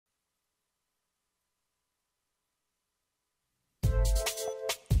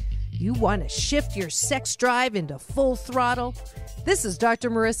You want to shift your sex drive into full throttle? This is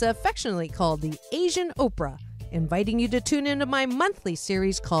Dr. Marissa, affectionately called the Asian Oprah, inviting you to tune into my monthly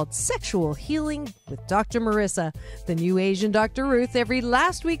series called Sexual Healing with Dr. Marissa, the new Asian Dr. Ruth, every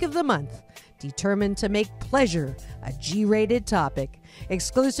last week of the month, determined to make pleasure a G-rated topic,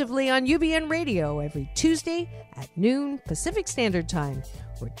 exclusively on UBN Radio every Tuesday at noon Pacific Standard Time,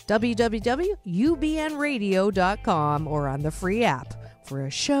 or www.ubnradio.com, or on the free app for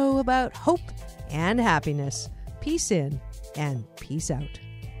a show about hope and happiness. Peace in and peace out.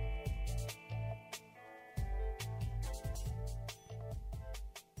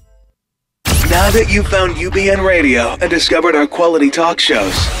 Now that you've found UBN Radio and discovered our quality talk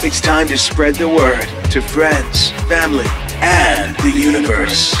shows, it's time to spread the word to friends, family, and the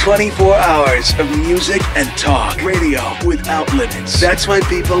universe. 24 hours of music and talk radio without limits. That's why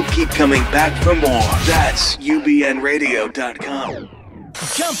people keep coming back for more. That's ubnradio.com.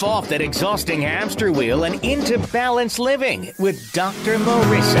 Jump off that exhausting hamster wheel and into balanced living with Dr.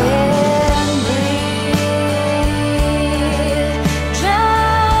 Marissa.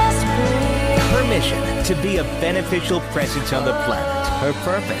 Her mission, to be a beneficial presence on the planet. Her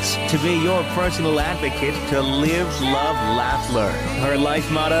purpose, to be your personal advocate to live, love, laugh, learn. Her life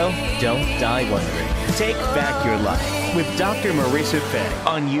motto, don't die wondering. Take back your life with Dr. Marissa Pei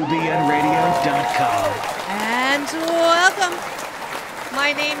on ubnradio.com. And welcome.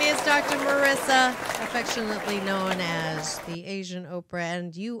 My name is Dr. Marissa, affectionately known as the Asian Oprah,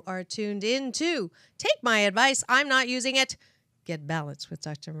 and you are tuned in to Take My Advice, I'm Not Using It. Get Balanced with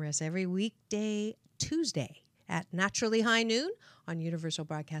Dr. Marissa every weekday Tuesday at naturally high noon on Universal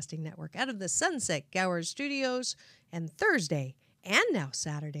Broadcasting Network out of the Sunset Gower Studios, and Thursday and now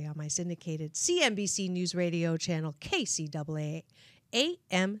Saturday on my syndicated CNBC News Radio channel KCAA AM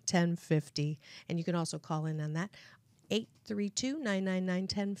 1050. And you can also call in on that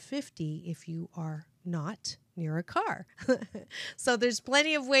 832-999-1050 if you are not near a car. So there's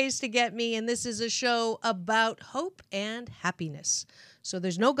plenty of ways to get me, and this is a show about hope and happiness. So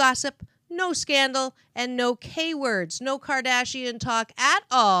there's no gossip, no scandal, and no K-words, no Kardashian talk at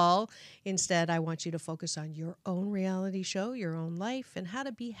all. Instead, I want you to focus on your own reality show, your own life, and how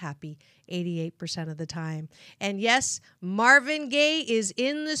to be happy 88% of the time. And yes, Marvin Gaye is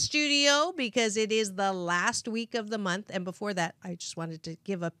in the studio because it is the last week of the month. And before that, I just wanted to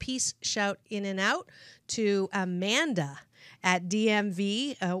give a peace shout in and out to Amanda at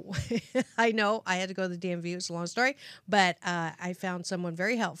DMV. I know I had to go to the DMV. It was a long story, but I found someone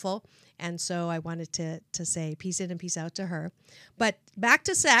very helpful. And so I wanted to say peace in and peace out to her. But back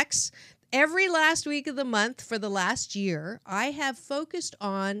to sex. Every last week of the month for the last year, I have focused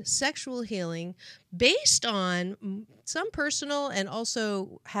on sexual healing based on some personal, and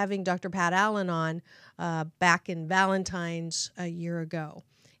also having Dr. Pat Allen on back in Valentine's a year ago.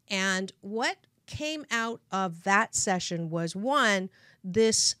 And what came out of that session was, one,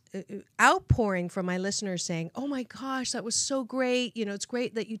 this outpouring from my listeners saying, oh my gosh, that was so great. You know, it's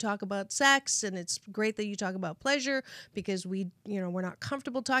great that you talk about sex, and it's great that you talk about pleasure, because we're not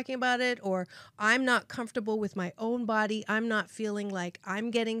comfortable talking about it, or I'm not comfortable with my own body. I'm not feeling like I'm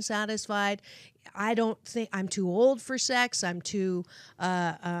getting satisfied. I don't think I'm too old for sex. I'm too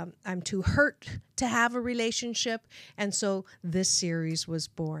hurt to have a relationship. And so this series was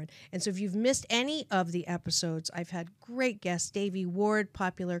born. And so if you've missed any of the episodes, I've had great guests, Davey Ward,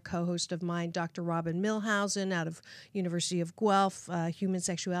 popular co-host of mine, Dr. Robin Milhausen out of University of Guelph, Human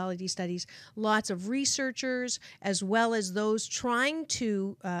Sexuality Studies, lots of researchers, as well as those trying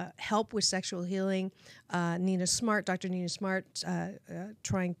to help with sexual healing. Dr. Nina Smart,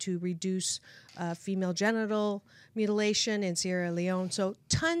 trying to reduce female genital mutilation in Sierra Leone. So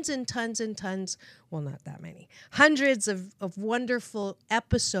tons and tons and tons, well, not that many, hundreds of wonderful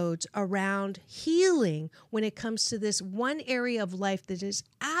episodes around healing when it comes to this one area of life that is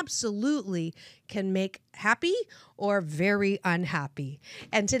absolutely can make happy or very unhappy.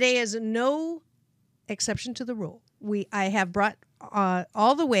 And today is no exception to the rule. I have brought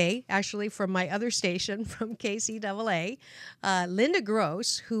all the way, actually, from my other station, from KCAA, Linda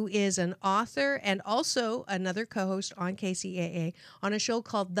Gross, who is an author and also another co-host on KCAA on a show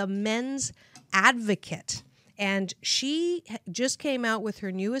called The Men's Advocate. And she just came out with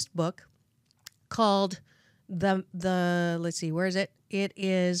her newest book called let's see, where is it? It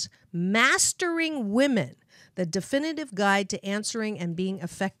is Mastering Women, the definitive guide to answering and being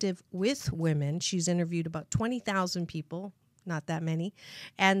effective with women. She's interviewed about 20,000 people, not that many.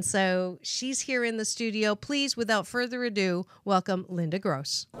 And so she's here in the studio. Please, without further ado, welcome Linda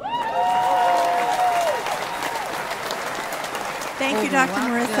Gross. Thank you, Dr.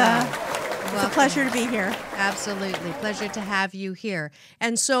 Marissa. It's a pleasure to be here. Absolutely. Pleasure to have you here.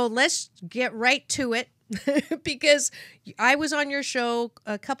 And so let's get right to it because I was on your show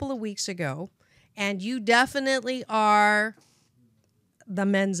a couple of weeks ago, and you definitely are the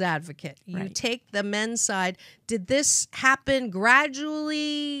men's advocate. You take the men's side. Did this happen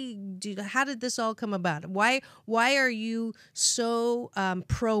gradually? How did this all come about? Why are you so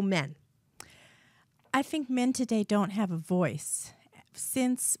pro men? I think men today don't have a voice.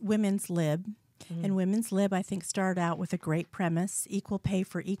 Since Women's Lib, and Women's Lib, I think, started out with a great premise, equal pay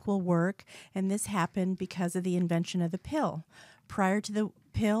for equal work, and this happened because of the invention of the pill. Prior to the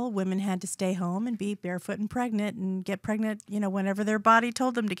pill, women had to stay home and be barefoot and pregnant and get pregnant, whenever their body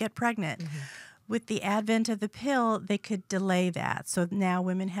told them to get pregnant. With the advent of the pill, they could delay that. So now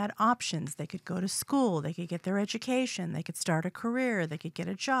women had options. They could go to school. They could get their education. They could start a career. They could get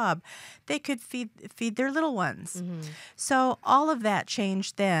a job. They could feed their little ones. So all of that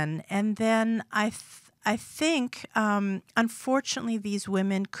changed then. And then I think, unfortunately, these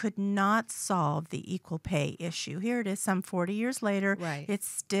women could not solve the equal pay issue. Here it is, some 40 years later. Right. It's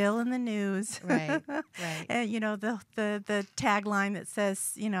still in the news. Right. And, the tagline that says,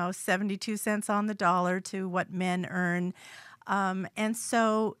 72 cents on the dollar to what men earn. And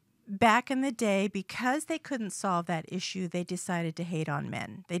so back in the day, because they couldn't solve that issue, they decided to hate on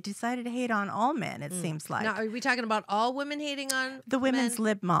men. They decided to hate on all men, it seems like. Now, are we talking about all women hating on the women's men?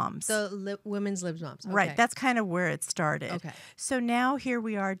 lib moms. The women's lib moms. Okay. Right. That's kind of where it started. Okay. So now here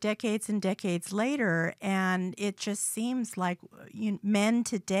we are decades and decades later, and it just seems like men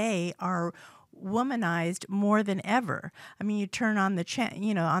today are womanized more than ever. I mean, you turn on the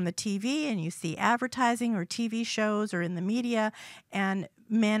on the TV and you see advertising or TV shows or in the media, and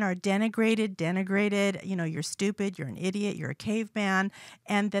men are denigrated, you're stupid, you're an idiot, you're a caveman,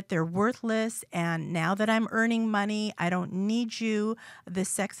 and that they're worthless. And now that I'm earning money, I don't need you. The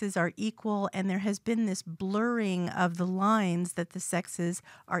sexes are equal. And there has been this blurring of the lines that the sexes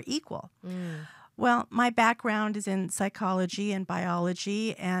are equal. Well, my background is in psychology and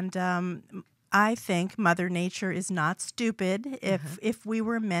biology, and I think Mother Nature is not stupid. If we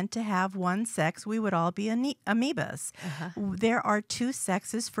were meant to have one sex, we would all be amoebas. There are two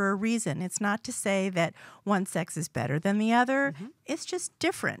sexes for a reason. It's not to say that one sex is better than the other. It's just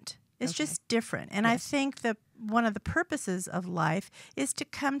different. It's just different. And I think that one of the purposes of life is to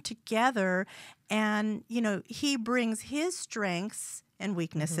come together and, he brings his strengths and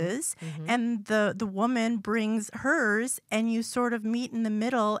weaknesses, and the woman brings hers, and you sort of meet in the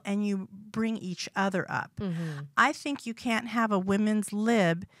middle and you bring each other up. I think you can't have a women's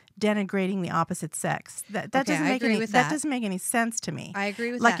lib denigrating the opposite sex. That doesn't make any sense to me. I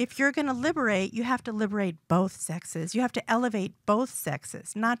agree with that. Like if you're going to liberate, you have to liberate both sexes. You have to elevate both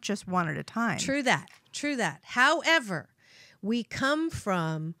sexes, not just one at a time. True that. However, we come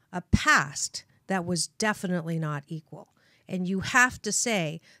from a past that was definitely not equal. And you have to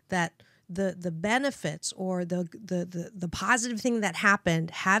say that the benefits or the positive thing that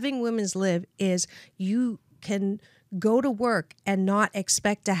happened having women's lib is you can go to work and not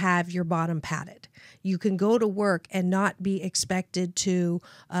expect to have your bottom padded. You can go to work and not be expected to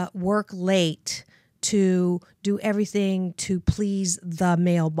work late, to do everything to please the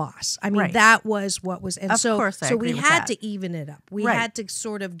male boss. I mean, that was what was, and so we had to even it up. We had to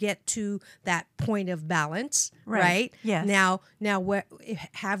sort of get to that point of balance, right? Yes. Now,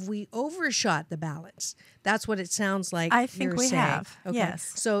 have we overshot the balance? That's what it sounds like. I think we have. Okay.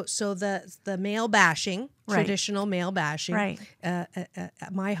 Yes. So the male bashing, traditional male bashing,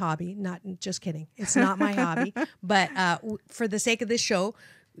 my hobby. Not just kidding. It's not my hobby, but for the sake of this show.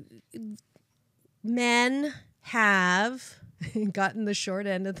 Men have gotten the short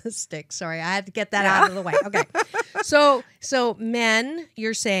end of the stick. Sorry, I had to get that out of the way. Okay. So men,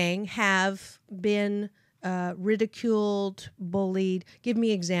 you're saying, have been ridiculed, bullied. Give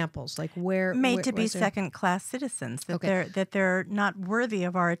me examples, like made to be second-class citizens. That they're not worthy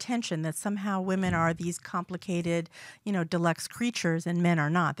of our attention. That somehow women are these complicated, deluxe creatures, and men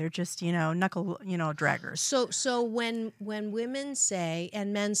are not. They're just, knuckle, draggers. So when women say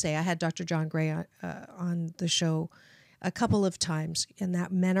and men say, I had Dr. John Gray on the show a couple of times, and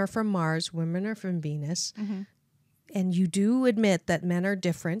that men are from Mars, women are from Venus. And you do admit that men are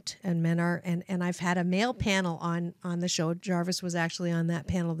different, and men are, and I've had a male panel on the show. Jarvis was actually on that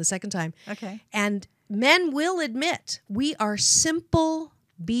panel the second time. Okay. And men will admit we are simple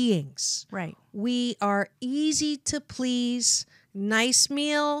beings. Right. We are easy to please. Nice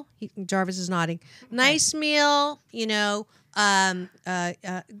meal. Jarvis is nodding. Nice meal,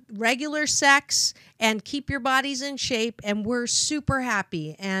 regular sex, and keep your bodies in shape, and we're super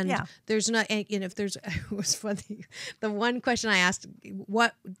happy. And there's not, and, if there's, it was funny. The one question I asked,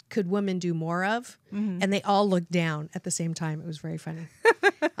 what could women do more of? And they all looked down at the same time. It was very funny.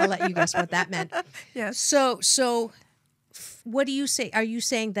 I'll let you guess what that meant. Yes. So what do you say? Are you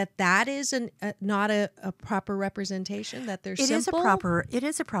saying that is not a proper representation, that they're simple? It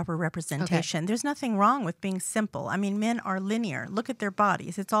is a proper representation. Okay. There's nothing wrong with being simple. I mean, men are linear. Look at their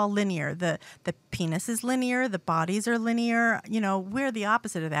bodies. It's all linear. The penis is linear. The bodies are linear. We're the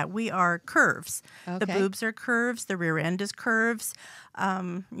opposite of that. We are curves. Okay. The boobs are curves. The rear end is curves.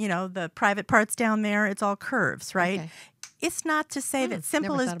 The private parts down there, it's all curves, right? Okay. It's not to say that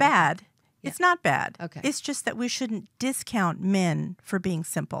simple is bad. Yeah. It's not bad. Okay. It's just that we shouldn't discount men for being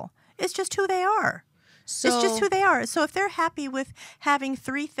simple. It's just who they are. It's just who they are. So if they're happy with having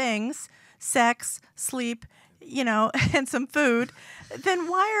 3 things, sex, sleep, and some food, then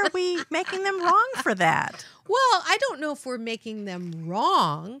why are we making them wrong for that? Well, I don't know if we're making them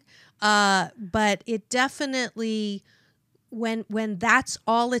wrong, but it definitely, when that's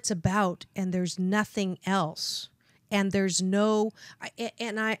all it's about and there's nothing else. And there's no,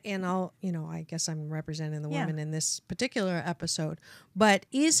 I'll, I guess I'm representing the women in this particular episode, but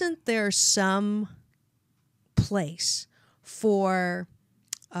isn't there some place for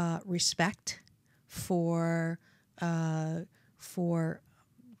respect, for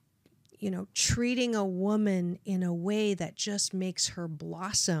treating a woman in a way that just makes her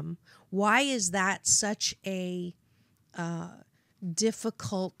blossom? Why is that such a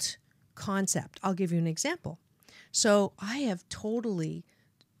difficult concept? I'll give you an example. So I'm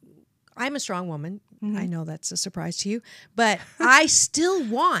a strong woman. Mm-hmm. I know that's a surprise to you, but I still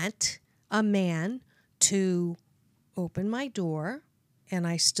want a man to open my door, and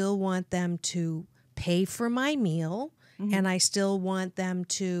I still want them to pay for my meal, and I still want them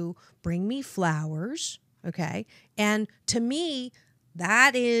to bring me flowers, okay? And to me,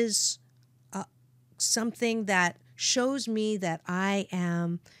 that is something that shows me that I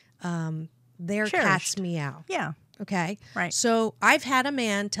am their cat's meow. Yeah. Okay. Right. So I've had a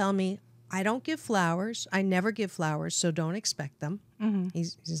man tell me, I don't give flowers. I never give flowers, so don't expect them. Mm-hmm.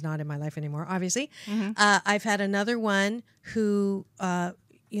 He's not in my life anymore, obviously. Mm-hmm. I've had another one who,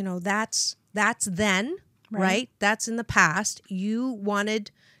 that's then, right? That's in the past. You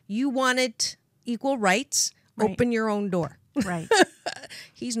wanted equal rights. Right. Open your own door. Right.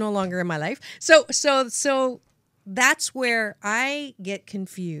 He's no longer in my life. So that's where I get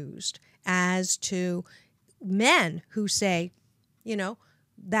confused as to men who say,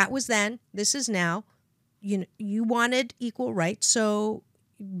 that was then, this is now. You wanted equal rights, so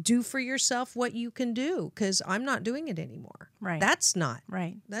do for yourself what you can do, because I'm not doing it anymore. Right. That's not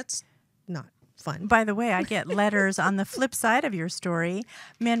fun. By the way, I get letters on the flip side of your story.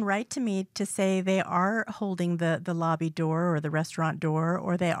 Men write to me to say they are holding the lobby door or the restaurant door,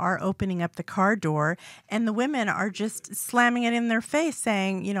 or they are opening up the car door, and the women are just slamming it in their face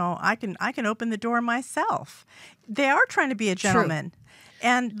saying, I can open the door myself. They are trying to be a gentleman. True.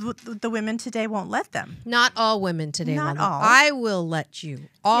 And the women today won't let them. Not all women today Not will. all. I will let you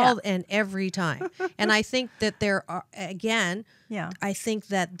and every time. And I think that there are, again, I think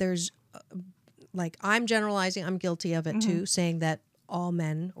that there's, I'm generalizing, I'm guilty of it too, saying that all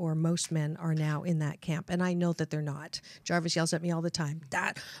men or most men are now in that camp. And I know that they're not. Jarvis yells at me all the time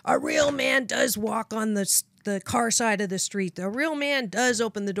that a real man does walk on the car side of the street. The real man does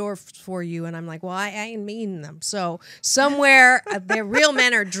open the door for you. And I'm like, well, I ain't mean them. So somewhere the real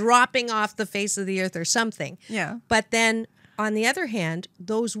men are dropping off the face of the earth or something. Yeah. But then on the other hand,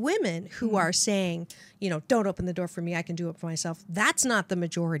 those women who are saying, don't open the door for me, I can do it for myself. That's not the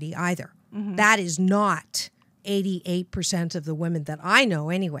majority either. Mm-hmm. That is not 88% of the women that I know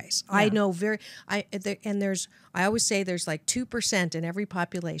anyways. Yeah. I know I always say there's like 2% in every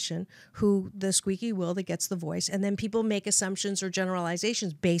population who the squeaky wheel that gets the voice, and then people make assumptions or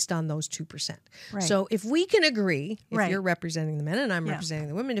generalizations based on those 2%. Right. So if we can agree, if you're representing the men and I'm representing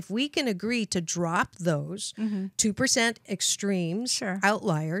the women, if we can agree to drop those 2% extremes,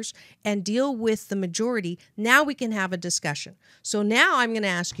 outliers, and deal with the majority, now we can have a discussion. So now I'm going to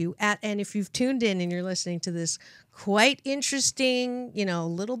ask you, and if you've tuned in and you're listening to this quite interesting, a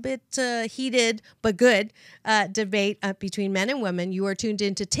little bit heated but good debate between men and women, you are tuned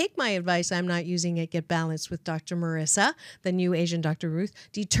in to Take My Advice, I'm Not Using It, Get Balanced with Dr. Marissa, the new Asian Dr. Ruth,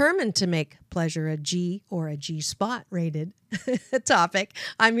 determined to make pleasure a G or a G-spot rated topic.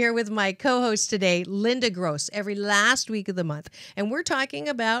 I'm here with my co-host today, Linda Gross, every last week of the month. And we're talking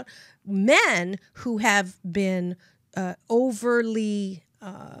about men who have been overly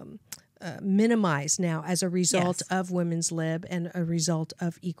minimized now as a result Yes. of women's lib and a result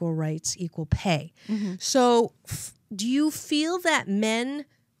of equal rights, equal pay. So do you feel that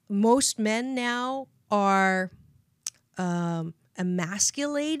most men now are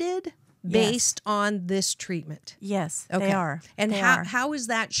emasculated based on this treatment? Yes, Okay. they are. And They how are. how is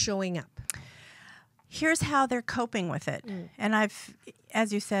that showing up? Here's how they're coping with it. And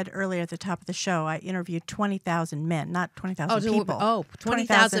as you said earlier at the top of the show, I interviewed 20,000 men, not 20,000 people.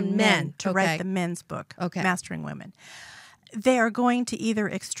 20,000 men. to Okay. write the men's book, Okay. Mastering Women. They are going to either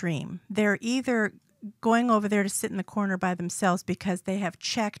extreme. They're either going over there to sit in the corner by themselves because they have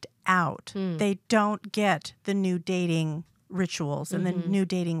checked out. They don't get the new dating rituals and the new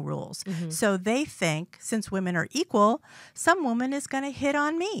dating rules. So they think, since women are equal, some woman is going to hit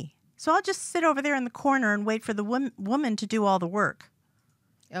on me. So I'll just sit over there in the corner and wait for the woman to do all the work.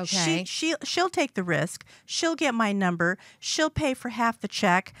 Okay. She'll take the risk. She'll get my number. She'll pay for half the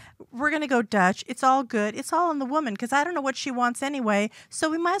check. We're going to go Dutch. It's all good. It's all on the woman because I don't know what she wants anyway. So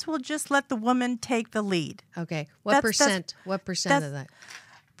we might as well just let the woman take the lead. Okay. What That's- percent? What percent of that?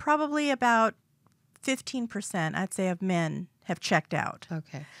 Probably about 15%, I'd say, of men have checked out.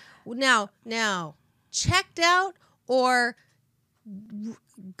 Okay. Well, now, checked out or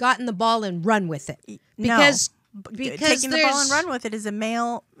gotten the ball and run with it? Because taking the ball and there's- run with it is a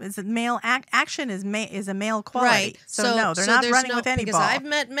male action is a male quality. Right. So no, they're not there's running with any because ball. I've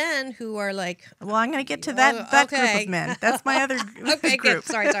met men who are like, Well, I'm going to get to that group okay. of men. That's my other okay, group.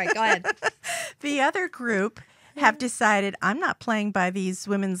 good. Sorry. Go ahead. The other group have decided I'm not playing by these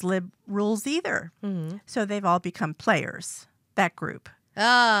women's lib rules either. So they've all become players, that group.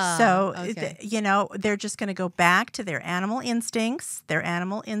 Ah. So, okay. They're just going to go back to their animal instincts. Their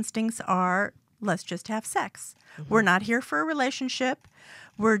animal instincts are, let's just have sex. We're not here for a relationship.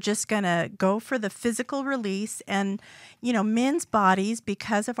 We're just going to go for the physical release. And, men's bodies,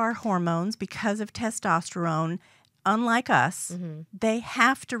 because of our hormones, because of testosterone, unlike us, they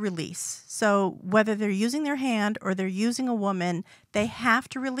have to release. So whether they're using their hand or they're using a woman, they have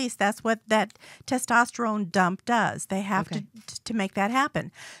to release. That's what that testosterone dump does. They have to make that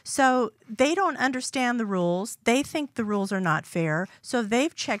happen. So they don't understand the rules. They think the rules are not fair. So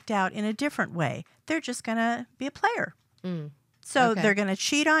they've checked out in a different way. They're just going to be a player. So Okay. they're going to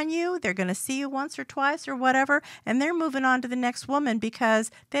cheat on you. They're going to see you once or twice or whatever, and they're moving on to the next woman because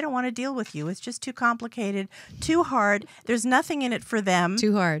they don't want to deal with you. It's just too complicated, too hard. There's nothing in it for them.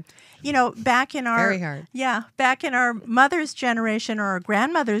 Too hard. Back in our Very hard. Yeah, back in our mother's generation or our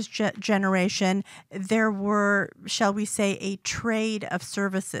grandmother's generation, there were, shall we say, a trade of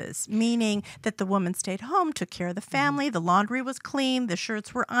services, meaning that the woman stayed home, took care of the family, the laundry was clean, the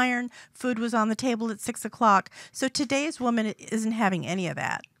shirts were ironed, food was on the table at 6:00. So today's woman isn't having any of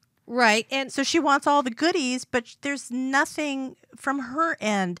that. Right. And So she wants all the goodies, but there's nothing from her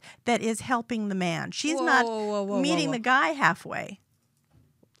end that is helping the man. She's not meeting the guy halfway.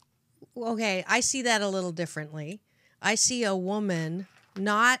 okay, I see that a little differently. I see a woman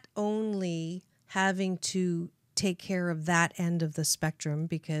not only having to take care of that end of the spectrum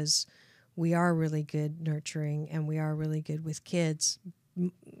because we are really good nurturing and we are really good with kids,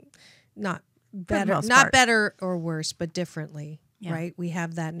 not better, most not part. better or worse, but differently, Yeah. right? We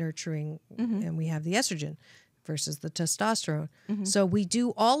have that nurturing and we have the estrogen versus the testosterone. So we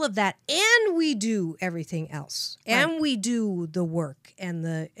do all of that and we do everything else. And we do the work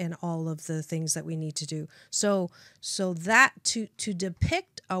and all of the things that we need to do. So that to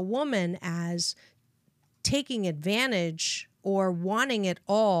depict a woman as taking advantage or wanting it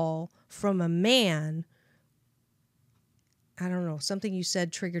all from a man, I don't know, something you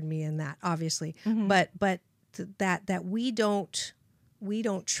said triggered me in that, obviously. But that we don't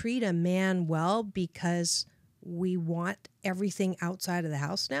treat a man well because we want everything outside of the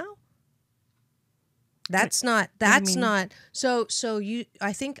house now. That's not so you,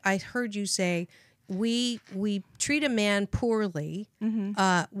 I think I heard you say we treat a man poorly.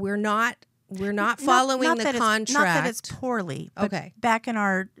 We're not following the contract. Not that it's poorly. But Okay. Back in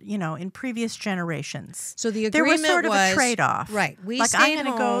our, in previous generations. So the There agreement was sort of was a trade-off. Right. We like stayed I'm going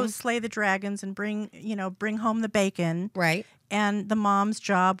to go home. slay the dragons and bring home the bacon. Right. And the mom's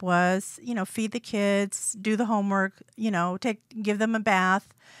job was, feed the kids, do the homework, give them a bath,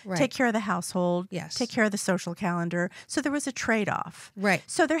 Right. take care of the household, Yes. take care of the social calendar. So there was a trade-off. Right.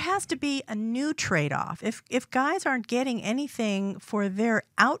 So there has to be a new trade-off. If guys aren't getting anything for their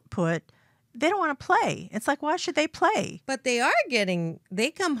output, they don't want to play. It's like, why should they play? But they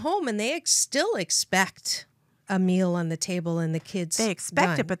come home and they still expect a meal on the table and the kids They expect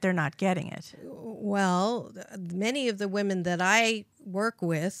done. it, but they're not getting it. Well, many of the women that I work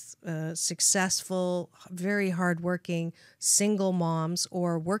with, successful, very hardworking single moms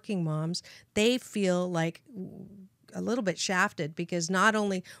or working moms, they feel like a little bit shafted because not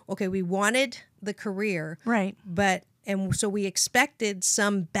only, okay, we wanted the career, Right. and so we expected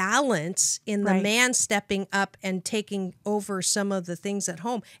some balance in the Right. man stepping up and taking over some of the things at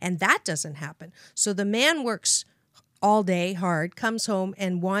home. And that doesn't happen. So the man works all day hard, comes home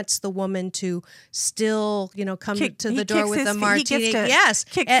and wants the woman to still, come to the door with a martini. He gets to yes.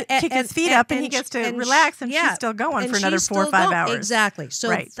 kick his feet up and he gets to relax and she's still going for another 4 or 5 hours. Exactly. So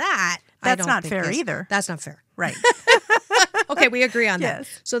Right. I That's don't not think fair is- either. That's not fair. Right. Okay, we agree on that.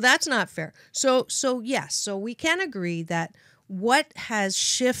 Yes. So that's not fair. So yes, so we can agree that what has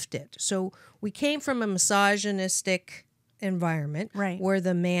shifted. So we came from a misogynistic environment, Right. where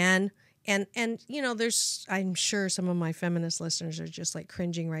the man and there's, I'm sure some of my feminist listeners are just like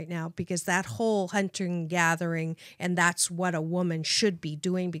cringing right now because that whole hunting gathering, and that's what a woman should be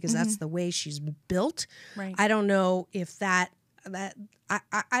doing because that's the way she's built. Right. I don't know if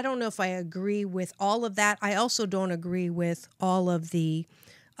I don't know if I agree with all of that. I also don't agree with all of the,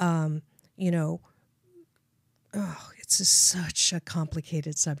 it's just such a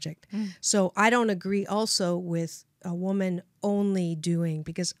complicated subject. So I don't agree also with a woman only doing,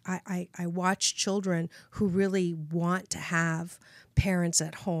 because I watch children who really want to have parents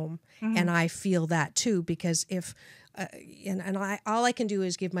at home. And I feel that too, because if, all I can do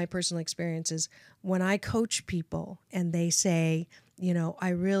is give my personal experiences. When I coach people and they say,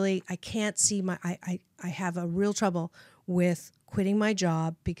 I can't see I have a real trouble with quitting my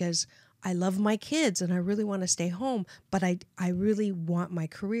job because I love my kids and I really want to stay home, but I really want my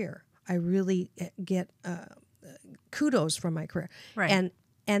career. I really get kudos from my career. Right.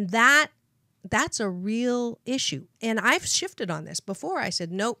 And that's a real issue. And I've shifted on this. Before I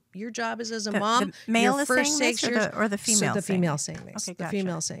said, nope, your job is as a mom. The male your is first saying 6 this years, or the female? So the female saying this. Okay, The gotcha.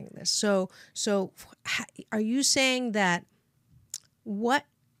 female saying this. So are you saying that what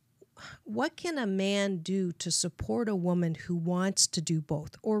can a man do to support a woman who wants to do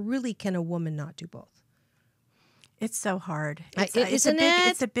both? Or really, can a woman not do both? It's so hard. Isn't it?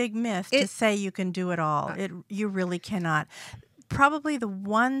 It's a big myth to say you can do it all. You really cannot. Probably the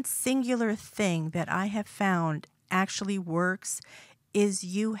one singular thing that I have found actually works is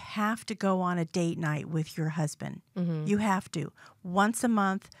you have to go on a date night with your husband. You have to. Once a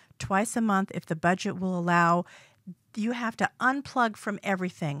month, twice a month, if the budget will allow. You have to unplug from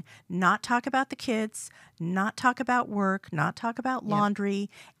everything, not talk about the kids, not talk about work, not talk about laundry,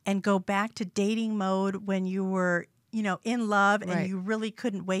 and go back to dating mode when you were, in love and you really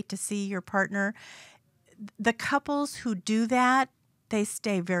couldn't wait to see your partner. The couples who do that, they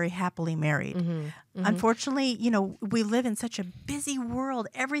stay very happily married. Unfortunately, we live in such a busy world.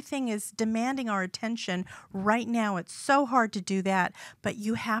 Everything is demanding our attention right now. It's so hard to do that, but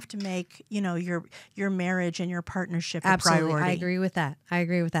you have to make, your marriage and your partnership a priority. I agree with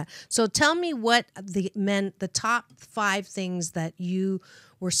that. So tell me what the top 5 things that you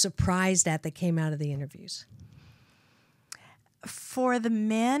were surprised at that came out of the interviews. For the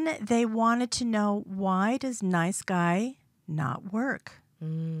men, they wanted to know, why does nice guy not work?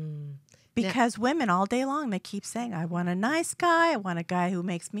 Because women all day long, they keep saying, I want a nice guy. I want a guy who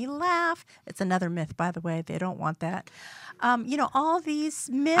makes me laugh. It's another myth, by the way. They don't want that. All these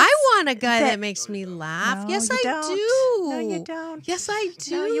myths. I want a guy that makes me laugh. No, Yes, you I don't. do. No, you don't. Yes, I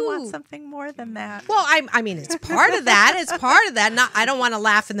do. No, you want something more than that. Well, I mean, it's part of that. It's part of that. I don't want to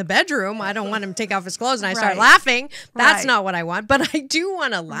laugh in the bedroom. I don't want him to take off his clothes and I start Right. laughing. That's Right. not what I want. But I do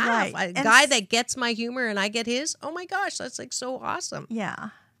want to laugh. Right. A And guy that gets my humor and I get his. Oh my gosh, that's like so awesome. Yeah.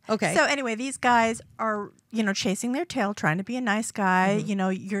 Okay. So anyway, these guys are, chasing their tail, trying to be a nice guy.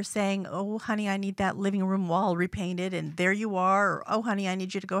 You're saying, oh, honey, I need that living room wall repainted. And there you are. Or, oh, honey, I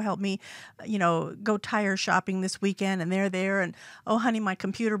need you to go help me, go tire shopping this weekend. And they're there. And, oh, honey, my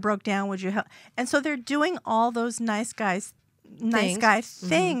computer broke down. Would you help? And so they're doing all those nice guy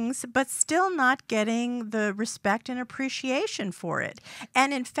things, but still not getting the respect and appreciation for it.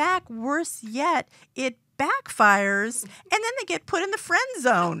 And in fact, worse yet, it backfires, and then they get put in the friend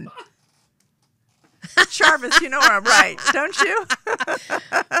zone. Jarvis, you know I'm right, don't you?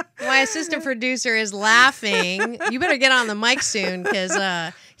 My assistant producer is laughing. You better get on the mic soon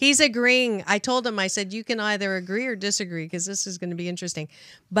because he's agreeing. I told him, I said, you can either agree or disagree because this is going to be interesting.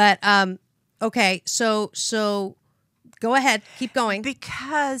 But, okay, so go ahead. Keep going.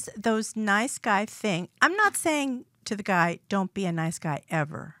 Because those nice guy thing, I'm not saying to the guy, don't be a nice guy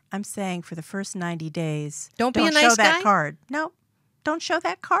ever. I'm saying for the first 90 days, Don't be a show nice that guy? card. No, don't show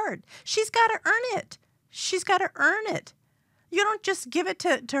that card. She's got to earn it. She's got to earn it. You don't just give it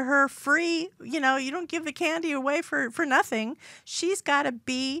to her free. You don't give the candy away for nothing. She's got to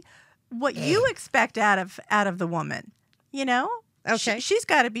be what you expect out of the woman. Okay. She's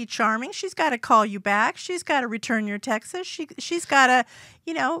got to be charming. She's got to call you back. She's got to return your texts. She's got to,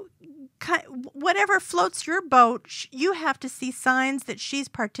 whatever floats your boat, you have to see signs that she's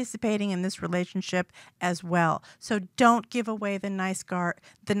participating in this relationship as well. So don't give away the nice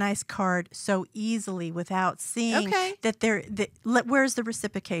card so easily without seeing where's the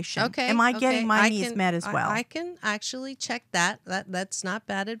reciprocation? Okay. Am I getting my needs met as well? I can actually check that. That's not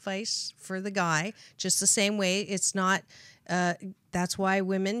bad advice for the guy. Just the same way it's not. That's why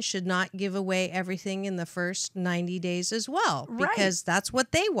women should not give away everything in the first 90 days as well, because that's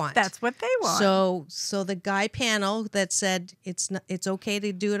what they want. That's what they want. So the guy panel that said it's okay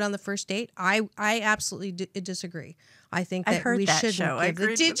to do it on the first date, I absolutely disagree. I think that we shouldn't show. I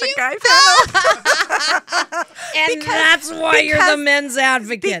agreed Did with you? the guy panel. And that's why you're the men's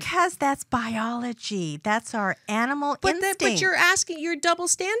advocate. Because that's biology. That's our animal instinct. But you're double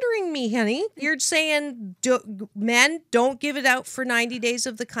standarding me, honey. You're saying men don't give it out for 90 days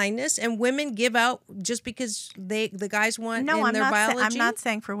of the kindness, and women give out just because the guys want in their biology? I'm not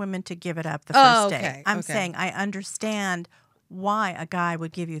saying for women to give it up the first day. I'm okay. saying I understand why a guy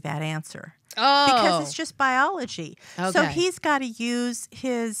would give you that answer. Oh. Because it's just biology. Okay. So he's got to use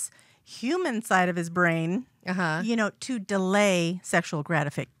his human side of his brain, to delay sexual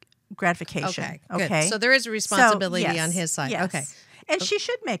gratification. Okay. Good. So there is a responsibility on his side. Yes. Okay. And she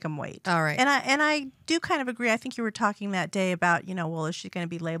should make him wait. All right. And I do kind of agree. I think you were talking that day about, is she going to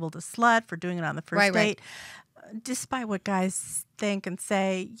be labeled a slut for doing it on the first date? Right. Despite what guys think and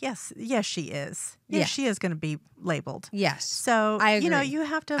say, yes, she is. Yes, she is going to be labeled. Yes. So, I agree. You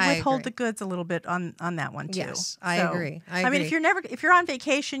have to withhold the goods a little bit on that one too. Yes, I agree. I mean, if you're on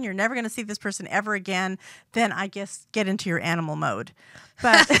vacation, you're never going to see this person ever again, then I guess get into your animal mode.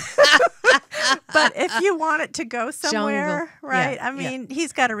 But but if you want it to go somewhere, right? Yeah, I mean,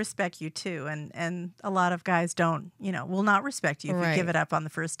 he's got to respect you too, and a lot of guys don't, will not respect you if you give it up on the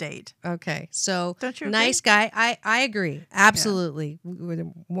first date. Okay, so don't you nice guy. I agree absolutely.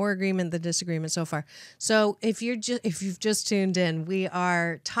 More agreement than disagreement so far. So if you've just tuned in, we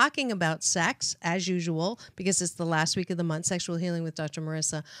are talking about sex as usual because it's the last week of the month. Sexual Healing with Dr.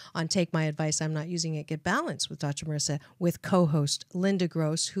 Marissa on Take My Advice. I'm Not Using It. Get Balanced with Dr. Marissa with co-host Linda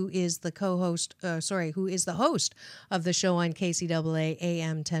Gross, who is the host of the show on KCAA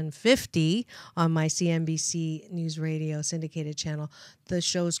AM 1050 on my CNBC News Radio syndicated channel. The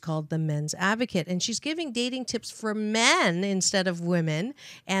show's called The Men's Advocate, and she's giving dating tips for men instead of women.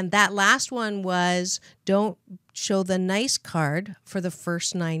 And that last one was don't show the nice card for the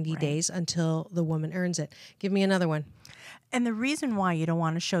first 90 days until the woman earns it. Give me another one. And the reason why you don't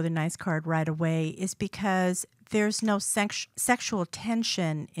want to show the nice card right away is because there's no sexual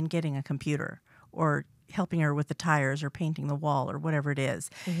tension in getting a computer or helping her with the tires or painting the wall or whatever it is.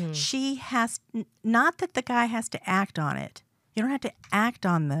 Mm-hmm. She has not that the guy has to act on it. You don't have to act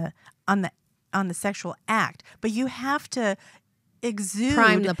on the sexual act, but you have to exude,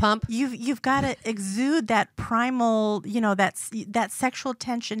 prime the pump. You've got to exude that primal, that sexual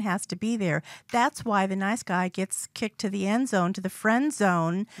tension has to be there. That's why the nice guy gets kicked to the end zone, to the friend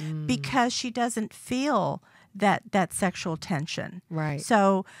zone, because she doesn't feel that sexual tension. Right.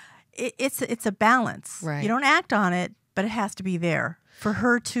 So it's a balance. Right. You don't act on it, but it has to be there for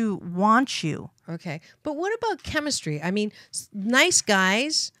her to want you. Okay. But what about chemistry? I mean, nice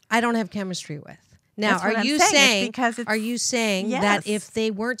guys, I don't have chemistry with. Now, are you saying that if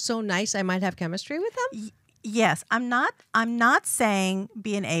they weren't so nice, I might have chemistry with them? Yes, I'm not saying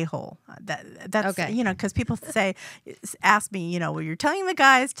be an a-hole. That's okay. Because people ask me, well, you're telling the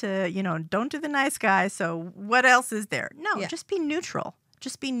guys to, don't do the nice guy. So what else is there? No, just be neutral.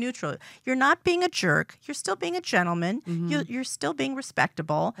 Just be neutral. You're not being a jerk. You're still being a gentleman. Mm-hmm. You're still being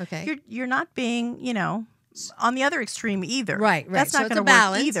respectable. Okay. You're not being, on the other extreme either. Right. That's not so going to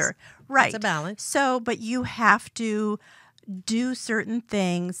work either. Right. It's a balance. So, but you have to do certain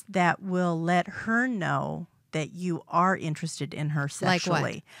things that will let her know that you are interested in her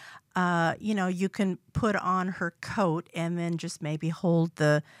sexually. Like what? You can put on her coat and then just maybe hold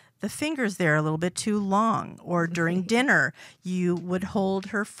the fingers there a little bit too long. Or during dinner, you would hold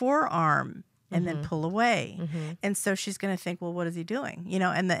her forearm and then pull away. Mm-hmm. And so she's going to think, well, what is he doing?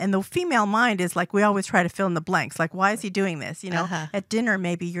 And the female mind is like, we always try to fill in the blanks. Like, why is he doing this? At dinner,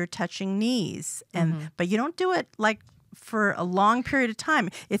 maybe you're touching knees, but you don't do it like for a long period of time.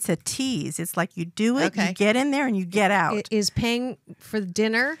 It's a tease. It's like you do it, Okay. you get in there, and you get out. Is paying for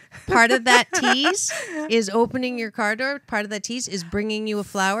dinner part of that tease? Is opening your car door part of that tease? Is bringing you a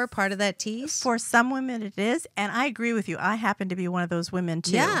flower part of that tease? For some women it is, and I agree with you. I happen to be one of those women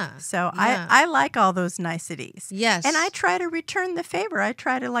too. Yeah. So Yeah. I like all those niceties. Yes. And I try to return the favor. I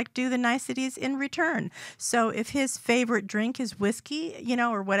try to like do the niceties in return. So if his favorite drink is whiskey, you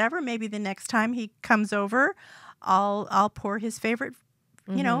know, or whatever, maybe the next time he comes over, I'll pour his favorite,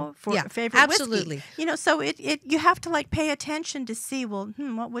 you know, for Yeah, favorite absolutely. whiskey. You know, so it you have to like pay attention to see, well,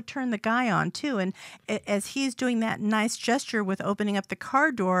 what would turn the guy on too. And as he's doing that nice gesture with opening up the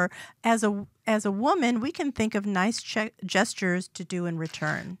car door, as a woman, we can think of nice gestures to do in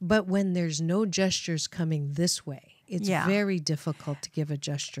return. But when there's no gestures coming this way, it's Yeah. very difficult to give a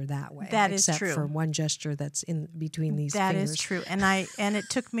gesture that way. That is except true. for one gesture that's in between these That fingers. is true. And it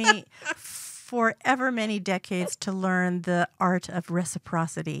took me forever many decades to learn the art of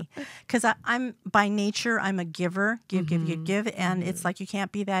reciprocity, because I'm by nature I'm a giver, give, and it's like you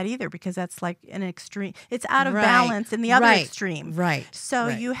can't be that either, because that's like an extreme. It's out of Right. balance in the other Right. extreme. Right. So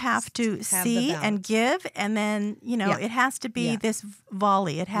Right. you have to the see and balance. give, and then Yeah. it has to be Yeah. this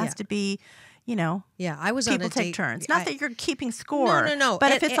volley. It has Yeah. to be. Yeah, I was on People a take date. turns. Not that you're keeping score. No. But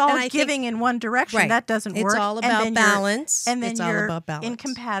And- if it's and all I think- giving in one direction, Right. that doesn't It's work. all and about then balance. And then It's all you're about balance.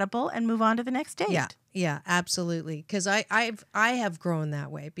 incompatible and move on to the next date. Yeah, absolutely. Because I have grown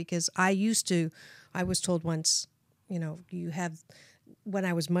that way, because I was told once, when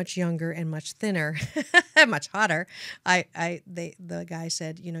I was much younger and much thinner, much hotter, the guy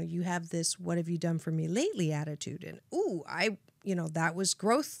said, you have this "what have you done for me lately" attitude, and that was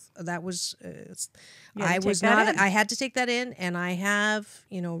growth. That was I was not. I had to take that in, and I have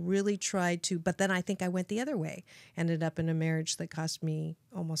really tried to. But then I think I went the other way. Ended up in a marriage that cost me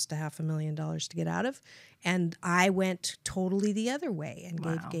almost $500,000 to get out of, and I went totally the other way and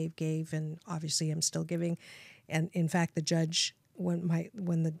gave, and obviously I'm still giving. And in fact, the judge,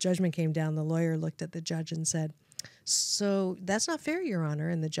 when the judgment came down, the lawyer looked at the judge and said, "So that's not fair, Your Honor."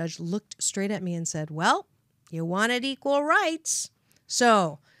 And the judge looked straight at me and said, "Well, you wanted equal rights,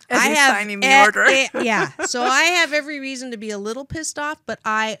 so As I he's have signing the order." Yeah, so I have every reason to be a little pissed off, but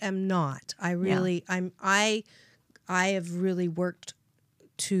I am not. I have really worked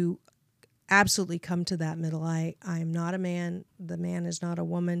to absolutely come to that middle. I am not a man. The man is not a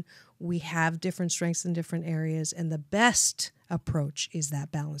woman. We have different strengths in different areas, and the best approach is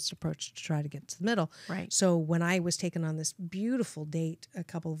that balanced approach to try to get to the middle. Right. So when I was taken on this beautiful date a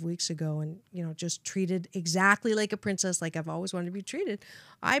couple of weeks ago, and just treated exactly like a princess, like I've always wanted to be treated,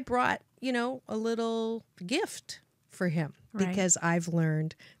 I brought a little gift for him, because I've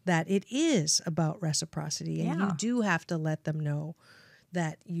learned that it is about reciprocity, and you do have to let them know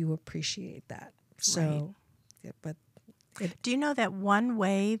that you appreciate that. So, but do you know that one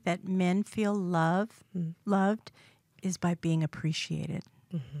way that men feel loved is by being appreciated?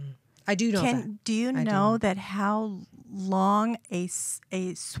 I do know that. Do you know that how long a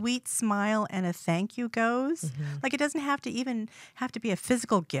sweet smile and a thank you goes? Like, it doesn't have to be a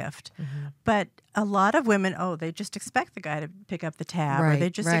physical gift, but a lot of women, they just expect the guy to pick up the tab, or they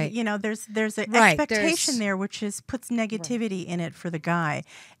just, there's an expectation there, which puts negativity in it for the guy,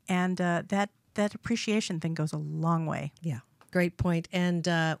 and that appreciation thing goes a long way. Yeah. Great point. And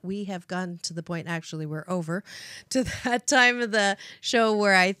we have gotten to the point, actually, we're over to that time of the show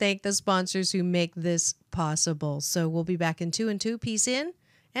where I thank the sponsors who make this possible. So we'll be back in 2 and 2. Peace in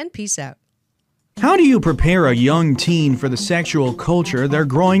and peace out. How do you prepare a young teen for the sexual culture they're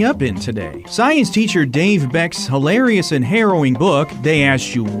growing up in today? Science teacher Dave Beck's hilarious and harrowing book, They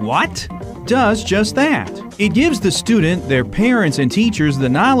Asked You What?, does just that. It gives the student, their parents, and teachers the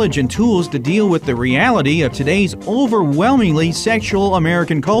knowledge and tools to deal with the reality of today's overwhelmingly sexual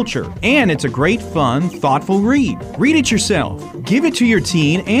American culture. And it's a great, fun, thoughtful read. Read it yourself. Give it to your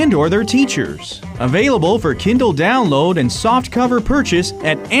teen and/or their teachers. Available for Kindle download and softcover purchase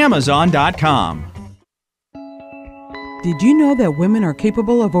at Amazon.com. Did you know that women are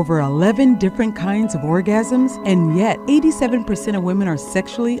capable of over 11 different kinds of orgasms, and yet 87% of women are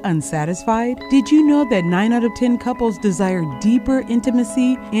sexually unsatisfied? Did you know that 9 out of 10 couples desire deeper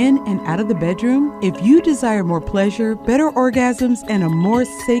intimacy in and out of the bedroom? If you desire more pleasure, better orgasms, and a more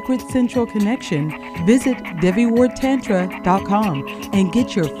sacred sensual connection, visit DebbieWardTantra.com and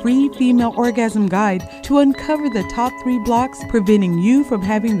get your free female orgasm guide to uncover the top 3 blocks preventing you from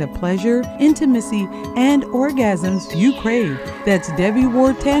having the pleasure, intimacy, and orgasms you crave. That's DebbieWardTantra.com.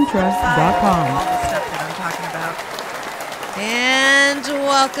 All the stuff that I'm talking about. And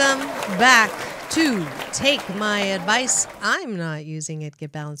welcome back to Take my advice. I'm not using it.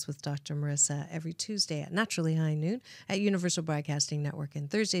 Get Balanced with Dr. Marissa every Tuesday at naturally high noon at Universal Broadcasting Network, and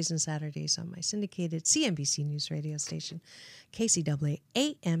Thursdays and Saturdays on my syndicated CNBC News radio station, KCAA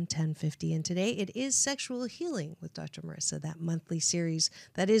AM 1050. And today it is Sexual Healing with Dr. Marissa, that monthly series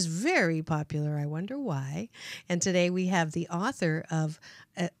that is very popular. I wonder why. And today we have the author of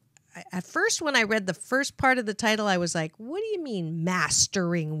at first, when I read the first part of the title, I was like, what do you mean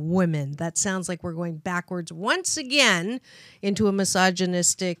mastering women? That sounds like we're going backwards once again into a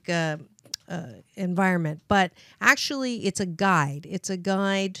misogynistic environment. But actually, it's a guide. It's a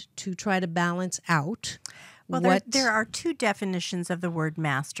guide to try to balance out. Well, there are two definitions of the word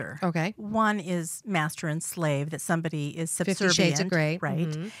master. Okay. One is master and slave, that somebody is subservient. 50 Shades of Grey. Right.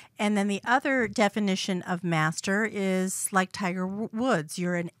 Mm-hmm. And then the other definition of master is like Tiger Woods.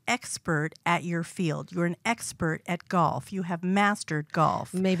 You're an expert at your field. You're an expert at golf. You have mastered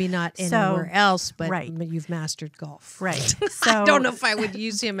golf. Maybe not anywhere else, but right. You've mastered golf. Right. So I don't know if I would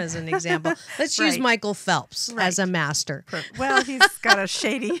use him as an example. Let's use Michael Phelps as a master. Well, he's got a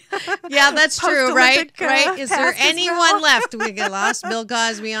shady. Yeah, that's true, right? Right? Is there past as anyone well. left? We lost Bill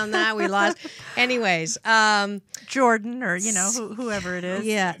Cosby on that. We lost. Anyways, Jordan, or whoever it is.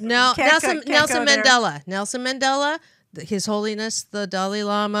 yeah, no, Can't Nelson go there. Mandela. Nelson Mandela, His Holiness the Dalai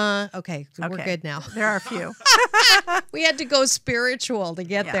Lama. Okay, we're good now. There are a few. We had to go spiritual to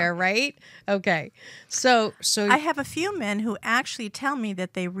get there, right? Okay, so I have a few men who actually tell me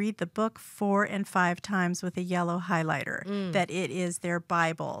that they read the book 4 and 5 times with a yellow highlighter, that it is their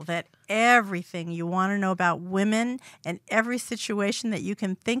Bible, that everything you want to know about women and every situation that you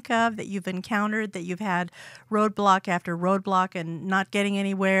can think of that you've encountered, that you've had roadblock after roadblock and not getting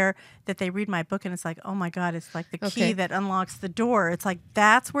anywhere, that they read my book and it's like, oh my God, it's like the key that unlocks the door. It's like,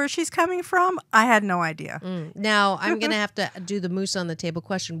 that's where she's coming from? I had no idea. Now I'm going to have to do the moose on the table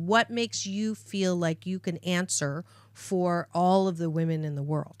question. What makes you feel like you can answer for all of the women in the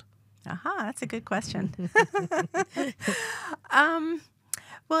world? Aha, that's a good question.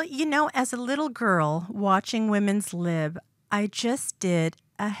 Well, as a little girl watching Women's Lib, I just did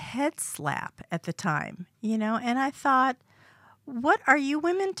a head slap at the time, and I thought, what are you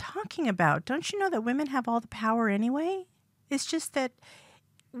women talking about? Don't you know that women have all the power anyway? It's just that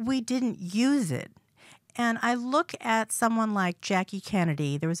we didn't use it. And I look at someone like Jackie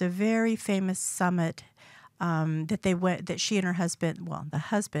Kennedy. There was a very famous summit that she and her husband, the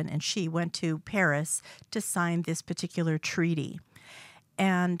husband and she went to Paris to sign this particular treaty.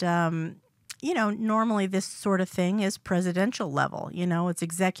 And, normally this sort of thing is presidential level. It's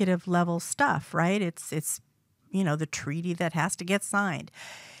executive level stuff, right? It's the treaty that has to get signed.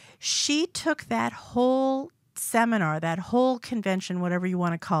 She took that whole seminar, that whole convention, whatever you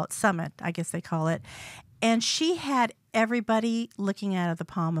want to call it, summit, I guess they call it, and she had everybody looking out of the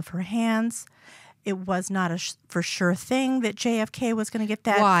palm of her hands. It was not a for sure thing that JFK was going to get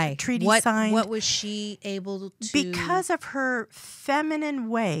that treaty signed. What was she able to? Because of her feminine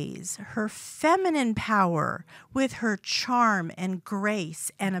ways, her feminine power, with her charm and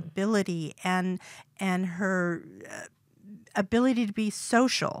grace and ability and her ability to be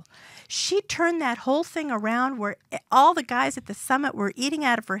social. She turned that whole thing around where all the guys at the summit were eating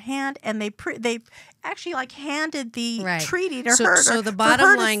out of her hand, and they actually handed the treaty to her. So the bottom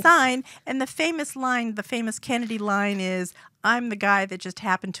for her line to sign, and the famous Kennedy line is, "I'm the guy that just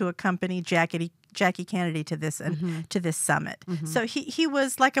happened to accompany Jackie Kennedy to this to this summit." So he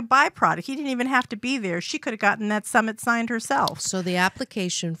was like a byproduct. He didn't even have to be there. She could have gotten that summit signed herself. So the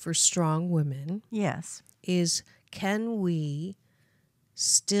application for strong women, is can we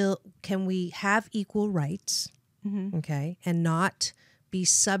have equal rights, okay, and not be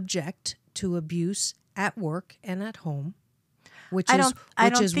subject to abuse at work and at home, which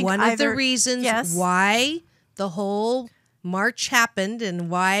is one of the reasons why the whole march happened and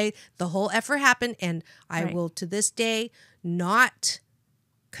why the whole effort happened. And I will to this day not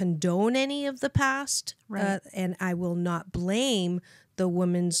condone any of the past, and I will not blame the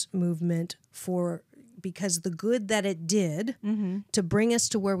women's movement because the good that it did to bring us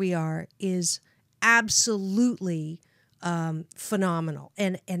to where we are is absolutely phenomenal,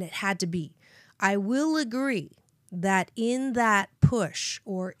 and it had to be. I will agree that in that push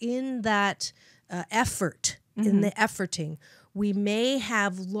or in that effort, in the efforting, we may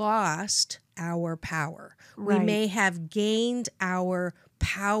have lost our power. We may have gained our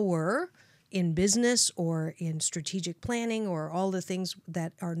power in business or in strategic planning or all the things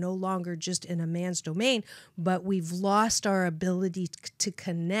that are no longer just in a man's domain, but we've lost our ability to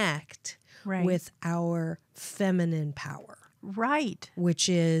connect with our feminine power. Right. Which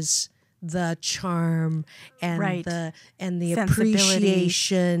is the charm and Right. the Sensibility.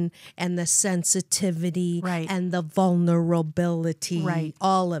 appreciation and the sensitivity Right. and the vulnerability, Right.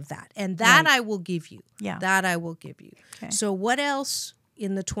 all of that. And that Right. I will give you. Yeah. That I will give you. Okay. So what else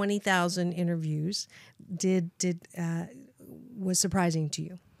in the 20,000 interviews did was surprising to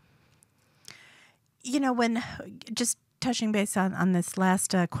you? You know, when just touching base on this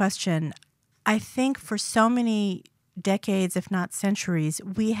last question, I think for so many decades, if not centuries,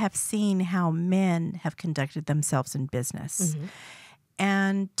 we have seen how men have conducted themselves in business.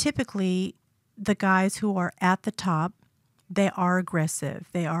 And typically, the guys who are at the top, they are aggressive,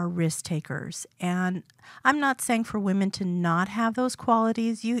 they are risk takers. And I'm not saying for women to not have those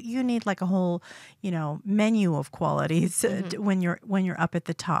qualities. You need like a whole, menu of qualities when you're up at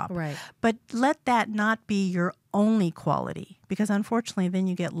the top. Right. But let that not be your only quality, because unfortunately then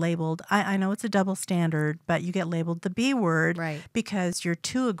you get labeled, I know it's a double standard, but you get labeled the B word, Right. because you're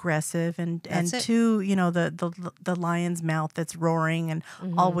too aggressive and That's it. too, the lion's mouth that's roaring and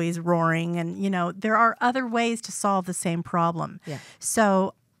always roaring. And, there are other ways to solve the same problem. Yeah.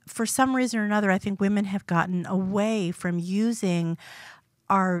 So for some reason or another, I think women have gotten away from using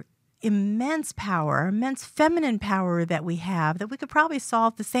our immense power, immense feminine power that we have, that we could probably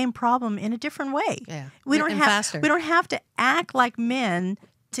solve the same problem in a different way. Yeah. We don't And have faster. we don't have to act like men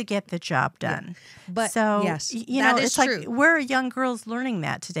to get the job done. But, so yes, that is it's like, true. where are young girls learning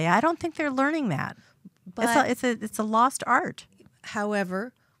that today? I don't think they're learning that. But It's a lost art.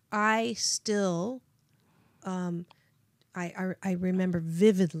 however, I still, I remember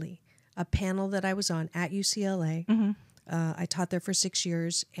vividly a panel that I was on at UCLA. I taught there for 6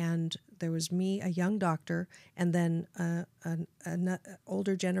 years, and there was me, a young doctor, and then an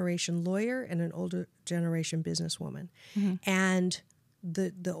older generation lawyer and an older generation businesswoman. And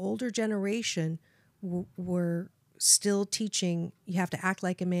the older generation were still teaching, you have to act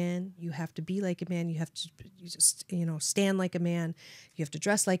like a man, you have to be like a man, you have to stand like a man, you have to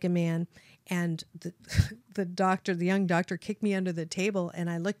dress like a man. And the young doctor kicked me under the table, and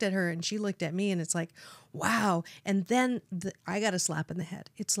I looked at her and she looked at me, and it's like, wow. And then I got a slap in the head.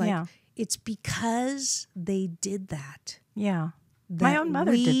 It's like, it's because they did that. Yeah. My own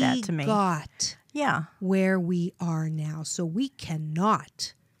mother did that to me. Got Yeah. where we are now. So we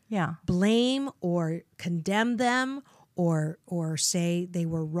cannot Yeah. blame or condemn them or say they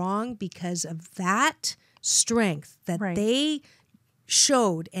were wrong because of that strength that Right. they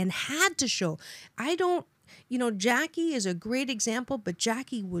showed and had to show. Jackie is a great example, but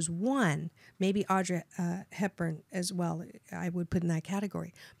Jackie was one. Maybe Audrey Hepburn as well, I would put in that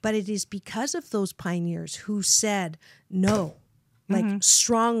category. But it is because of those pioneers who said no, like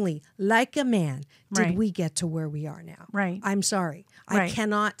strongly, like a man, did Right. we get to where we are now. Right. I'm sorry. I Right.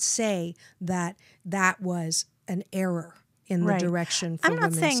 cannot say that was an error in the Right. direction for I'm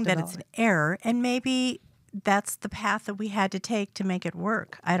not women's saying that it's an development. error, and maybe that's the path that we had to take to make it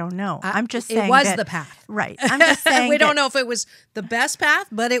work. I don't know. I'm just saying it was that, the path. Right. I'm just saying We that, don't know if it was the best path,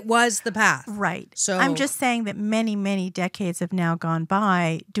 but it was the path. Right. So I'm just saying that many, many decades have now gone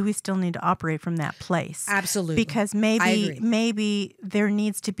by. Do we still need to operate from that place? Absolutely. Because I agree. maybe there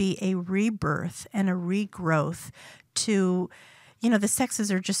needs to be a rebirth and a regrowth to, the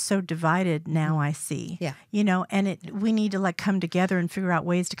sexes are just so divided now, I see. Yeah. And we need to come together and figure out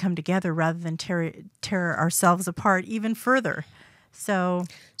ways to come together rather than tear ourselves apart even further. So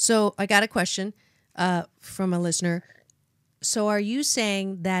I got a question from a listener. So are you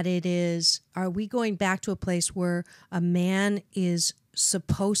saying that are we going back to a place where a man is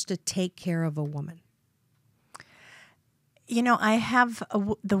supposed to take care of a woman? I have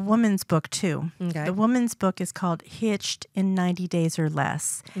the woman's book too. Okay. The woman's book is called Hitched in 90 Days or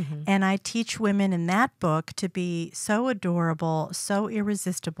Less. And I teach women in that book to be so adorable, so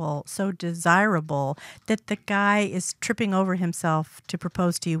irresistible, so desirable that the guy is tripping over himself to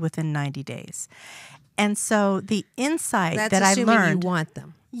propose to you within 90 days. And so the insight That's that I assuming learned... you want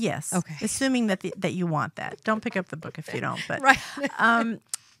them. Yes. Okay. Assuming that you want that. Don't pick up the book if you don't. But Right.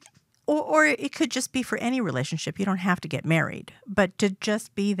 Or it could just be for any relationship. You don't have to get married, but to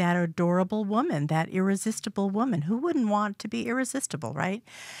just be that adorable woman, that irresistible woman. Who wouldn't want to be irresistible, right?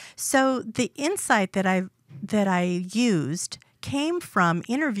 So the insight that I used came from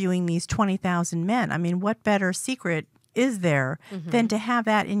interviewing these 20,000 men. I mean, what better secret is there than to have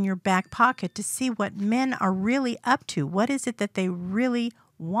that in your back pocket to see what men are really up to? What is it that they really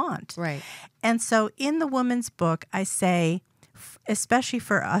want? Right. And so in the woman's book, I say, especially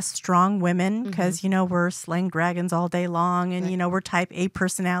for us strong women, because, we're slaying dragons all day long and, we're type A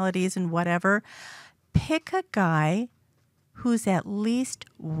personalities and whatever, pick a guy who's at least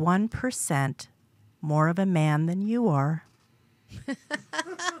 1% more of a man than you are.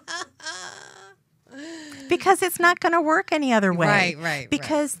 Because it's not going to work any other way. Right.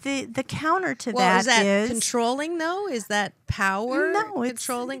 Because the counter to Well, is that is controlling, though? Is that power No, it's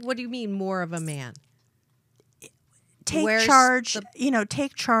controlling? What do you mean more of a man? take Where's charge, the-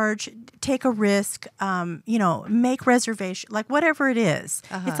 take charge, take a risk, make reservation, like whatever it is.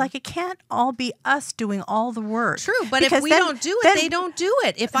 It's like it can't all be us doing all the work. True, but Because if we then- don't do it, then- they don't do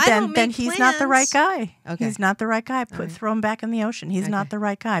it. If I then, don't make then he's not the right plans- guy. Okay. He's not the right guy. Throw him back in the ocean. He's not Okay. the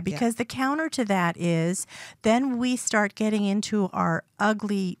right guy. Because the counter to that is then we start getting into our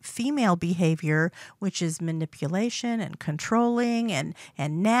ugly female behavior, which is manipulation and controlling and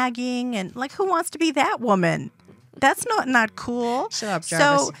nagging. And like, who wants to be that woman? That's not cool. Shut up,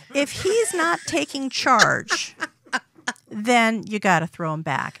 Jarvis. So if he's not taking charge, then you got to throw him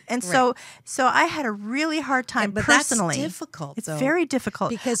back. And so I had a really hard time but personally. that's difficult, It's though. very difficult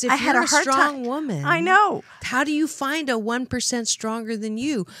Because if I had you're a a hard strong time. woman, I know. How do you find a 1% stronger than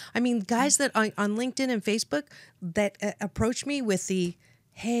you? I mean, guys that on LinkedIn and Facebook that approach me with the,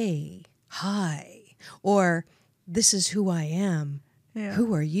 hey, hi, or this is who I am. Yeah.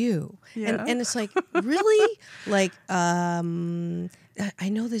 Who are you? Yeah. And it's like, really? Like, I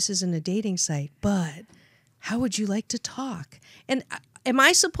know this isn't a dating site, but how would you like to talk? And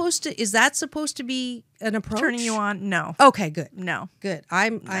is that supposed to be an approach? Turning you on? No. Okay, good. No. Good.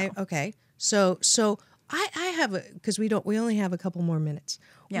 Okay. So I have because we only have a couple more minutes.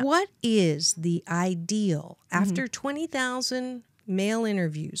 Yeah. What is the ideal after 20,000 male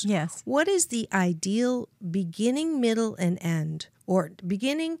interviews? Yes. What is the ideal beginning, middle, and end, or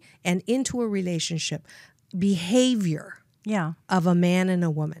beginning and into a relationship behavior Yeah. of a man and a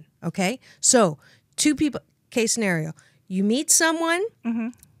woman? Okay. So 2 people, case scenario, you meet someone,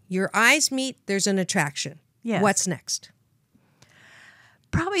 your eyes meet, there's an attraction. Yes. What's next?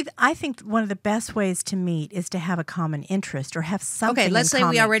 Probably, I think one of the best ways to meet is to have a common interest or have something. Okay, let's say we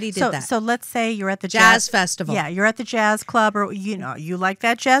common. already did that. So let's say you're at the Jazz festival. Yeah, you're at the jazz club, or you like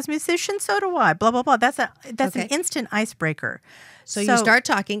that jazz musician, so do I. Blah blah blah. That's an Okay. instant icebreaker. So you start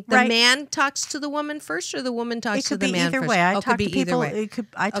talking. The right. man talks to the woman first, or the woman talks It to could the be man either first? way. I Oh, talk could to be either people. way.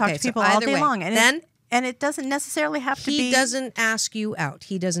 I talk Okay, to so people all either day way. long, and Then it doesn't necessarily have to be. he doesn't ask you out.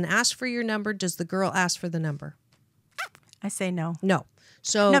 He doesn't ask for your number. Does the girl ask for the number? I say no. No.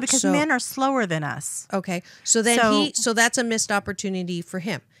 So No, because men are slower than us. Okay. So then So- so that's a missed opportunity for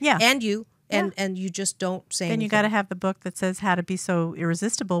him. Yeah. And you. And you just don't say Then anything. you got to have the book that says How to Be So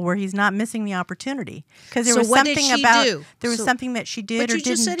Irresistible, where he's not missing the opportunity. Because there So was what did something she about do? there was So- something that she did But or you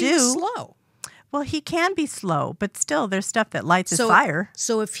just didn't said do. he was slow. Well, he can be slow, but still, there's stuff that lights his So fire.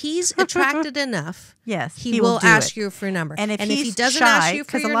 So if he's attracted enough, Yes, he will will do ask it. you for a number. And if he he's doesn't shy, ask you for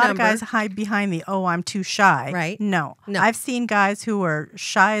because your a lot number, of guys hide behind the I'm too shy. Right. No. No. I've seen guys who are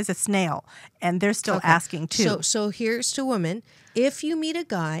shy as a snail, and they're still Okay. asking too. So here's to women. If you meet a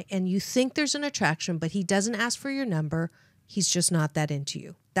guy and you think there's an attraction, but he doesn't ask for your number, he's just not that into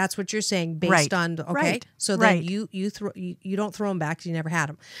you. That's what you're saying based Right. on okay. Right. So then Right. you don't throw him back because you never had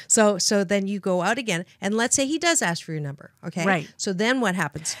him. So then you go out again, and let's say he does ask for your number. Okay. Right. So then what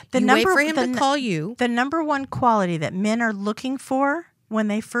happens? The you number- wait for him the to n- call you. The number one quality that men are looking for when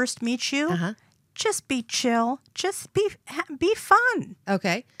they first meet you, just be chill, just be fun.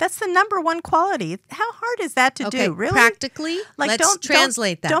 Okay. That's the number one quality. How hard is that to Okay. do? Really? Practically, let's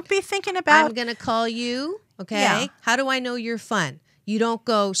translate that. Don't be thinking about. I'm going to call you. Okay. Yeah. How do I know you're fun? You don't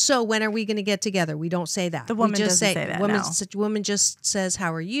go, so when are we going to get together? We don't say that. The woman we just doesn't say that, Woman just says,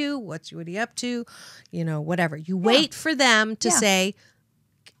 how are you? What are you up to? Whatever. You wait for them to Yeah. say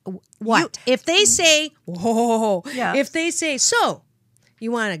what? If they say, whoa, Yeah. if they say, so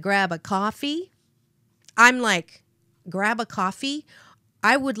you want to grab a coffee? I'm like, grab a coffee?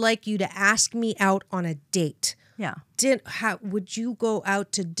 I would like you to ask me out on a date. Yeah. How would you go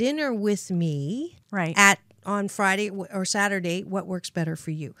out to dinner with me? Right. On Friday or Saturday? What works better for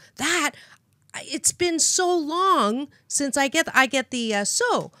you? It's been so long since I get the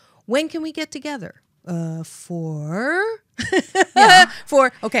so when can we get together?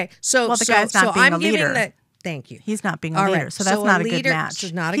 For okay. So Well, the guy's not being I'm a leader. giving Thank you. He's not being a All leader, right, so that's not a good leader- match. so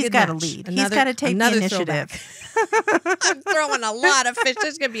not a He's good got to match. lead. He's Another- got to take the another initiative. throwback. I'm throwing a lot of fish.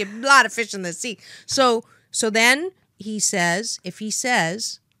 There's going to be a lot of fish in the sea. So then he says, if he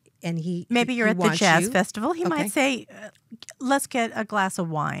says, and he Maybe you're he at the wants jazz you- festival. He Okay. might say, let's get a glass of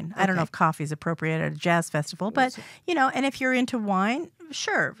wine. I don't know Okay. if coffee is appropriate at a jazz festival, but, and if you're into wine,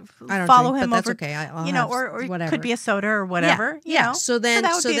 sure, I don't follow drink, him but that's over. okay. I'll you know, have or whatever. could be a soda or whatever. you Yeah. know. So then,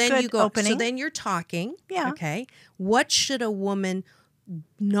 that would be a good you go. opening. So then you're talking. Yeah. Okay. What should a woman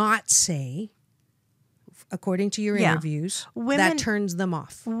not say according to your Yeah. interviews, Women- that turns them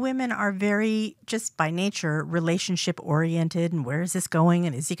off. Women are very, just by nature, relationship oriented. And where is this going?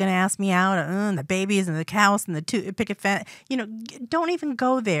 And is he going to ask me out? And the babies and the cows and the picket fence. Don't even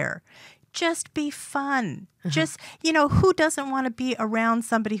go there. Just be fun. Just, who doesn't want to be around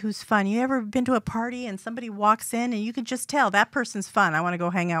somebody who's fun? You ever been to a party and somebody walks in and you can just tell that person's fun. I want to go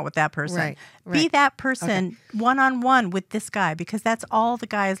hang out with that person. Right. Be that person one-on-one with this guy, because that's all the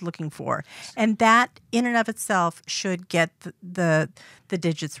guy is looking for. And that in and of itself should get the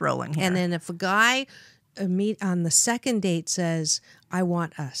digits rolling here. And then if a guy on the second date says, I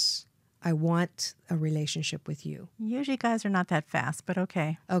want us. I want a relationship with you. Usually guys are not that fast, but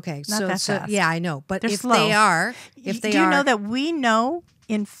okay. Okay, Not that fast. yeah, I know. But They're if slow. they are, Do you know that we know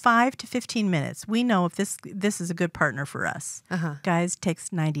in 5 to 15 minutes, we know if this is a good partner for us. Guys,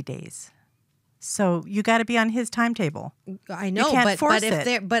 takes 90 days. So you got to be on his timetable. I know, you can't but force if it,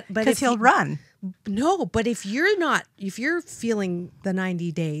 they're but because he'll run. No, but if you're feeling the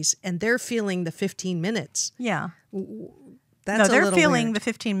 90 days and they're feeling the 15 minutes, Yeah. that's they're a little feeling weird. the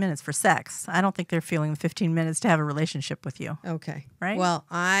 15 minutes for sex. I don't think they're feeling the 15 minutes to have a relationship with you. Okay. Right? Well,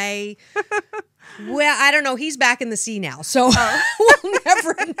 I don't know. He's back in the sea now, so we'll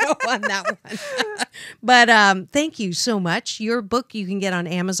never know on that one. But thank you so much. Your book you can get on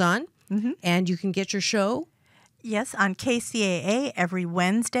Amazon, and you can get your show. Yes, on KCAA every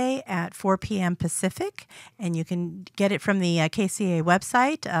Wednesday at 4 p.m. Pacific. And you can get it from the KCAA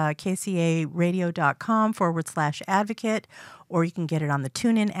website, kcaradio.com/advocate, or you can get it on the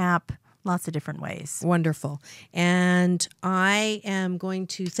TuneIn app. Lots of different ways. Wonderful. And I am going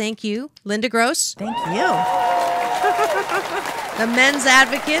to thank you, Linda Gross, Thank you. the men's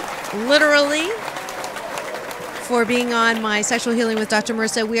advocate, literally, for being on my Sexual Healing with Dr.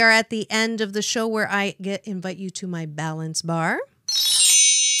 Marissa. We are at the end of the show where I invite you to my balance bar,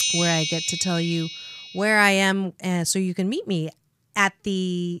 where I get to tell you where I am so you can meet me at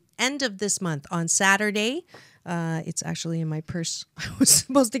the end of this month on Saturday. It's actually in my purse. I was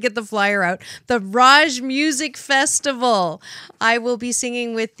supposed to get the flyer out. The Raj Music Festival. I will be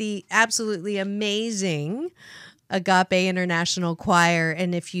singing with the absolutely amazing Agape International Choir.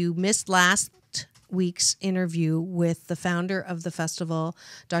 And if you missed last week's interview with the founder of the festival,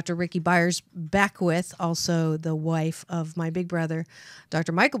 Dr. Ricky Byers Beckwith, also the wife of my big brother,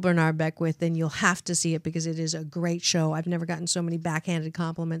 Dr. Michael Bernard Beckwith, then you'll have to see it because it is a great show. I've never gotten so many backhanded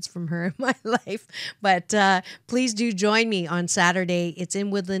compliments from her in my life. But please do join me on Saturday. It's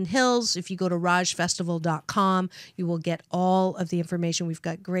in Woodland Hills. If you go to rajfestival.com, you will get all of the information. We've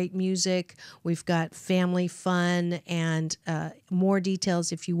got great music. We've got family fun and more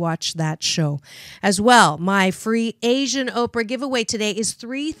details if you watch that show. As well, my free Asian Oprah giveaway today is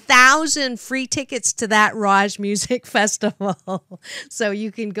 3,000 free tickets to that Raj Music Festival. So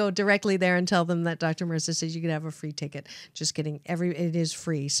you can go directly there and tell them that Dr. Marissa says you can have a free ticket. Just kidding. It is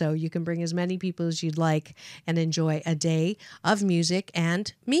free. So you can bring as many people as you'd like and enjoy a day of music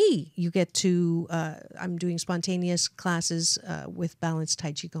and me. You get to, I'm doing spontaneous classes with balanced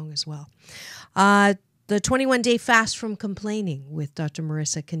Tai Chi Gong as well. The 21-day fast from complaining with Dr.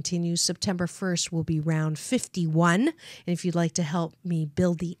 Marissa continues. September 1st will be round 51. And if you'd like to help me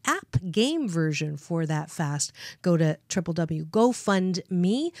build the app game version for that fast, go to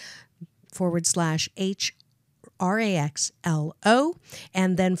www.gofundme.com/HRAXLO.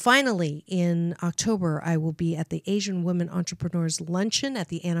 And then finally, in October, I will be at the Asian Women Entrepreneurs Luncheon at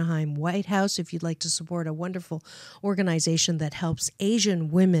the Anaheim White House. If you'd like to support a wonderful organization that helps Asian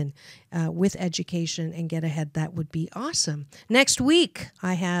women with education and get ahead, that would be awesome. Next week,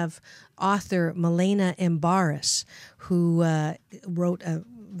 I have author Milena Embarras, who wrote a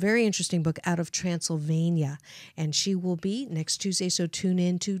very interesting book, Out of Transylvania, and she will be next Tuesday, so tune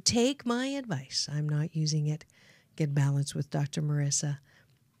in to take my advice. I'm not using it. Get balanced with Dr. Marissa.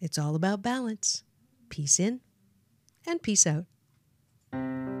 It's all about balance. Peace in and peace out.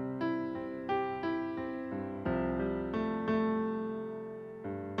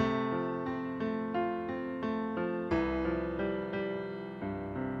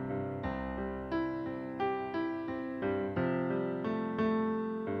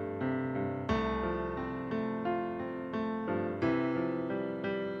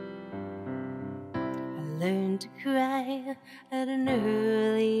 Learned to cry at an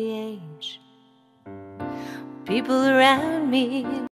early age. People around me